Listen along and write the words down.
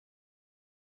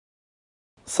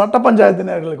சட்ட பஞ்சாயத்து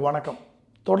நேயர்களுக்கு வணக்கம்.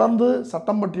 தொடர்ந்து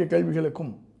சட்டம் பற்றிய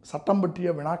கேள்விகளுக்கும் சட்டம் பற்றிய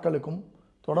வினாக்களுக்கும்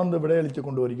தொடர்ந்து விடையளித்து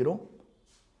கொண்டு வருகிறோம்.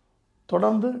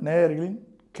 தொடர்ந்து நேயர்களின்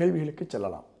கேள்விகளுக்கு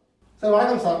செல்லலாம். சார்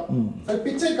வணக்கம் சார். சார்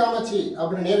பிச்சை காமாட்சி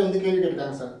அப்படின்னு நேர் வந்து கேள்வி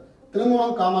கேட்டாங்க சார்.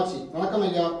 திருமணம் காமாட்சி, வணக்கம்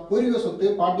ஐயா. பூர்வீக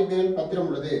சொத்து பாட்டி பேரில் பத்திரம்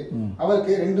உள்ளது.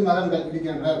 அவருக்கு 2 மகன்கள்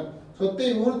இருக்கின்றனர். சொத்தை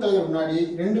ஊர் தலைவர் முன்னாடி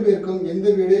 2 பேருக்கும் எந்த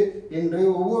வீடு என்று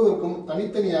ஒவ்வொருவருக்கும்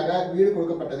தனித்தனியாக வீடு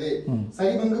கொடுக்கப்பட்டது.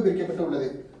 சரிபங்கு பிரிக்கப்பட்டு உள்ளது.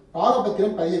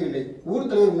 பாகப்பத்திரம் பதியவில்லை. ஊர்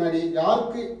தலைவர் முன்னாடி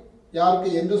யாருக்கு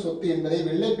எந்த சொத்து என்பதை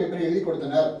வெள்ளை பேப்பரில் எழுதி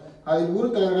கொடுத்தனர். அதில்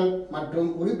ஊர் தலைவர்கள் மற்றும்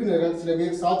உறுப்பினர்கள் சில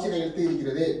பேர் சாட்சி கையெழுத்து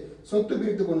இருக்கிறது. சொத்து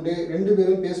பிரித்து கொண்டு 2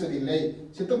 பேரும் பேசுவதில்லை.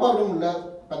 சித்தப்பாவிடம் உள்ள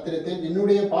பத்திரத்தில்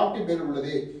என்னுடைய பாட்டி பேர்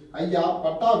உள்ளது. ஐயா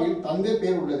பட்டாவில் தந்தை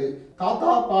பேர் உள்ளது.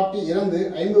 தாத்தா பாட்டி இறந்து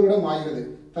 50 வருடம் ஆகிறது.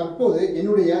 தற்போது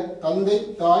என்னுடைய தந்தை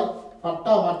தாய்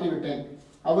பட்டா மாற்றிவிட்டேன்.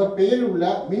 அவர் பெயரில் உள்ள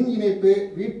மின் இணைப்பு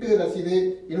வீட்டு ரசீது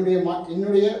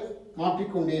என்னுடைய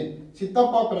மாற்றிக்கொண்டேன்.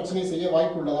 சித்தப்பா பிரச்சனை செய்ய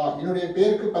வாய்ப்பு உள்ளதா? என்னுடைய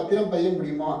பெயருக்கு பத்திரம் பதிய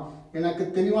முடியுமா? எனக்கு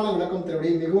தெளிவான விளக்கம்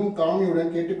தருவதை மிகவும்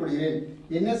தாழ்மையுடன் கேட்டுக்கொள்கிறேன்.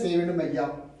 என்ன செய்ய வேண்டும் ஐயா?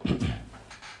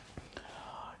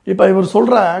 இப்போ இவர்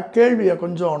சொல்கிற கேள்வியை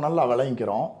கொஞ்சம் நல்லா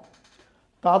விளங்கிக்கிறோம்.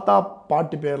 தாத்தா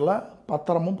பாட்டி பேரில்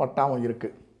பத்திரமும் பட்டாவும்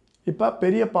இருக்குது. இப்போ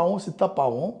பெரியப்பாவும்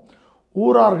சித்தப்பாவும்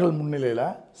ஊரார்கள் முன்னிலையில்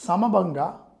சமபங்கா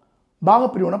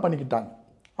பாகப்பிரிவினை பண்ணிக்கிட்டாங்க.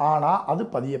 ஆனால் அது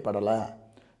பதியப்படலை.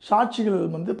 சாட்சிகள்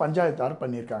வந்து பஞ்சாயத்தார்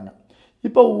பண்ணியிருக்காங்க.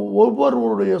 இப்போ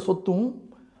ஒவ்வொருவருடைய சொத்தும்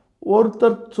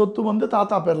ஒருத்தர் சொத்து வந்து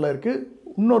தாத்தா பேரில் இருக்குது,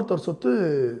 இன்னொருத்தர் சொத்து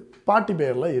பாட்டி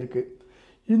பேரில் இருக்குது.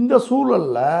 இந்த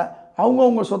சூழலில்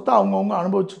அவங்கவுங்க சொத்தை அவங்கவுங்க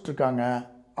அனுபவிச்சுட்ருக்காங்க.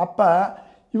 அப்போ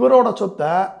இவரோட சொத்தை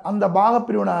அந்த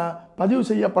பாகப்பிரிவினை பதிவு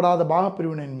செய்யப்படாத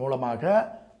பாகப்பிரிவினையின் மூலமாக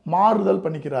மாறுதல்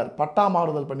பண்ணிக்கிறார், பட்டா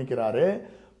மாறுதல் பண்ணிக்கிறாரு.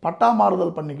 பட்டா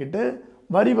மாறுதல் பண்ணிக்கிட்டு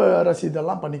வரி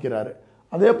ரசீதெல்லாம் பண்ணிக்கிறாரு.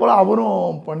 அதே போல்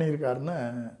அவரும் பண்ணியிருக்காருன்னு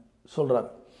சொல்கிறார்.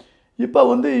 இப்போ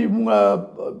வந்து இவங்க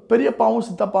பெரியப்பாவும்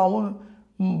சித்தப்பாவும்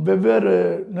வெவ்வேறு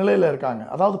நிலையில் இருக்காங்க.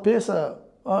 அதாவது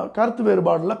கருத்து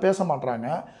வேறுபாடில் பேச மாட்டுறாங்க.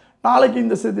 நாளைக்கு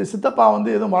இந்த சித்தப்பா வந்து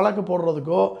எதுவும் வழக்கு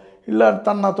போடுறதுக்கோ இல்லை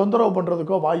தன்னை தொந்தரவு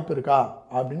பண்ணுறதுக்கோ வாய்ப்பு இருக்கா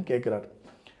அப்படின்னு கேட்குறாரு.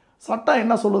 சட்டம்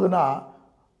என்ன சொல்லுதுன்னா,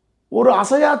 ஒரு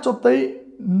அசையா சொத்தை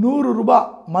 100 ரூபாய்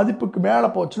மதிப்புக்கு மேலே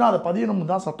போச்சுன்னா அதை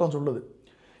பதியணும்னு தான் சட்டம் சொல்லுது.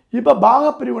 இப்போ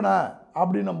பாகப்பிரிவினை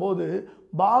அப்படின்னும் போது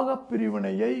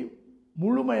பாகப்பிரிவினையை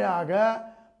முழுமையாக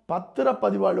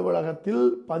பத்திரப்பதிவு அலுவலகத்தில்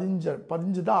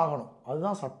பதிஞ்சு தான் ஆகணும்.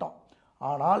 அதுதான் சட்டம்.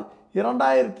 ஆனால்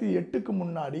 2008க்கு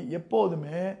முன்னாடி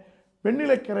எப்போதுமே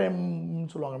வெண்ணிலை கிரயம்னு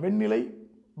சொல்லுவாங்க, வெண்ணிலை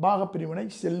பாகப்பிரிவினை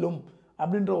செல்லும்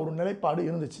அப்படின்ற ஒரு நிலைப்பாடு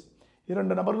இருந்துச்சு.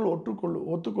 2 நபர்கள்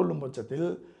ஒத்துக்கொள்ளும் பட்சத்தில்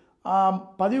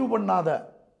பதிவு பண்ணாத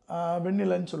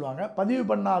வெண்ணிலைன்னு சொல்லுவாங்க, பதிவு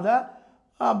பண்ணாத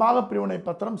பாகப்பிரிவினை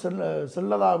பத்திரம்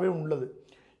செல்லதாகவே உள்ளது.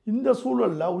 இந்த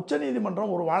சூழலில்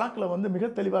உச்சநீதிமன்றம் ஒரு வழக்கில் வந்து மிக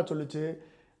தெளிவாக சொல்லிச்சு,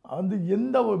 வந்து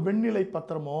எந்த ஒரு வெண்ணிலை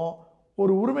பத்திரமோ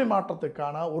ஒரு உரிமை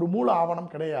மாற்றத்துக்கான ஒரு மூல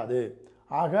ஆவணம் கிடையாது.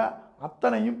 ஆக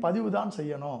அத்தனையும் பதிவு தான்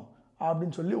செய்யணும்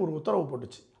அப்படின்னு சொல்லி ஒரு உத்தரவு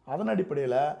போட்டுச்சு. அதன்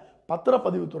அடிப்படையில்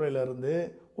பத்திரப்பதிவுத்துறையிலிருந்து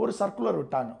ஒரு சர்க்குலர்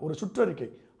விட்டாங்க, ஒரு சுற்றறிக்கை.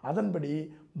 அதன்படி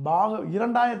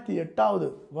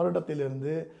 2008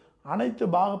 வருடத்திலிருந்து அனைத்து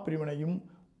பாகப்பிரிவினையும்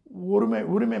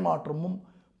உரிமை மாற்றமும்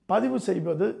பதிவு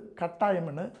செய்வது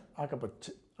கட்டாயம்னு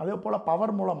ஆக்கப்பட்டுச்சு. அதே போல்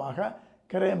பவர் மூலமாக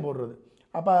கிரயம் போடுறது.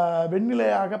 அப்போ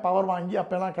வெண்ணிலையாக பவர் வாங்கி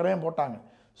அப்போல்லாம் கிரயம் போட்டாங்க.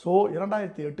 ஸோ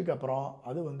 2008க்கு அப்புறம்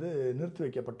அது வந்து நிறுத்தி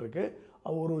வைக்கப்பட்டிருக்கு.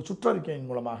 ஒரு சுற்றறிக்கையின்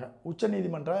மூலமாக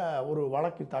உச்சநீதிமன்ற ஒரு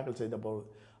வழக்கு தாக்கல் செய்த போது.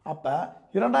 அப்போ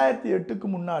 2008க்கு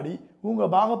முன்னாடி இவங்க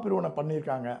பாகப்பிரிவினை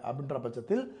பண்ணியிருக்காங்க அப்படின்ற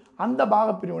பட்சத்தில் அந்த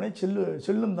பாகப்பிரிவினை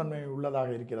செல்லும் தன்மை உள்ளதாக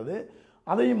இருக்கிறது.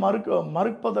 அதையும்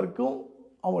மறுப்பதற்கும்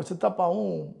அவங்க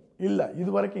சித்தப்பாவும் இல்லை, இது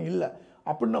வரைக்கும் இல்லை.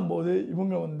 அப்படின்னும்போது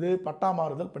இவங்க வந்து பட்டா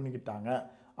மாறுதல் பண்ணிக்கிட்டாங்க.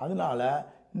 அதனால்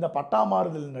இந்த பட்டா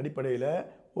மாறுதலின் அடிப்படையில்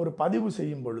ஒரு பதிவு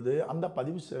செய்யும் பொழுது அந்த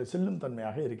பதிவு செல்லும்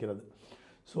தன்மையாக இருக்கிறது.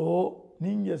 ஸோ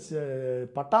நீங்கள்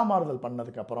பட்டா மாறுதல்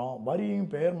பண்ணதுக்கப்புறம் வரியும்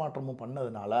பெயர் மாற்றமும்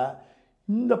பண்ணதுனால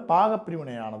இந்த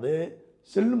பாகப்பிரிவினையானது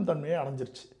செல்லும் தன்மையை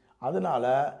அடைஞ்சிருச்சு.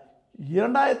 அதனால்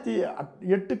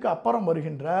 2008க்கு அப்புறம்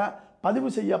வருகின்ற பதிவு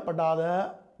செய்யப்படாத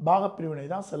பாகப்பிரிவினை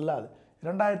தான் செல்லாது.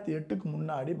 2008க்கு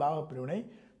முன்னாடி பாகப்பிரிவினை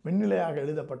வெண்ணிலையாக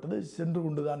எழுதப்பட்டது சென்று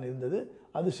கொண்டு தான் இருந்தது.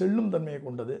 அது செல்லும் தன்மையை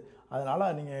கொண்டது. அதனால்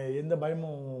நீங்கள் எந்த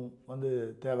பயமும் வந்து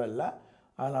தேவையில்லை.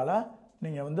 அதனால்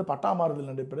நீங்கள் வந்து பட்டா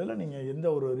மாறுதல் அடிப்படையில் நீங்கள் எந்த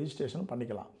ஒரு ரிஜிஸ்ட்ரேஷனும்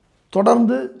பண்ணிக்கலாம்.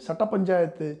 தொடர்ந்து சட்ட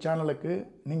பஞ்சாயத்து சேனலுக்கு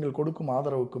நீங்கள் கொடுக்கும்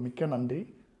ஆதரவுக்கு மிக்க நன்றி.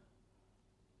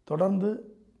 தொடர்ந்து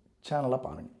சேனலை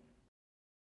பாருங்கள்.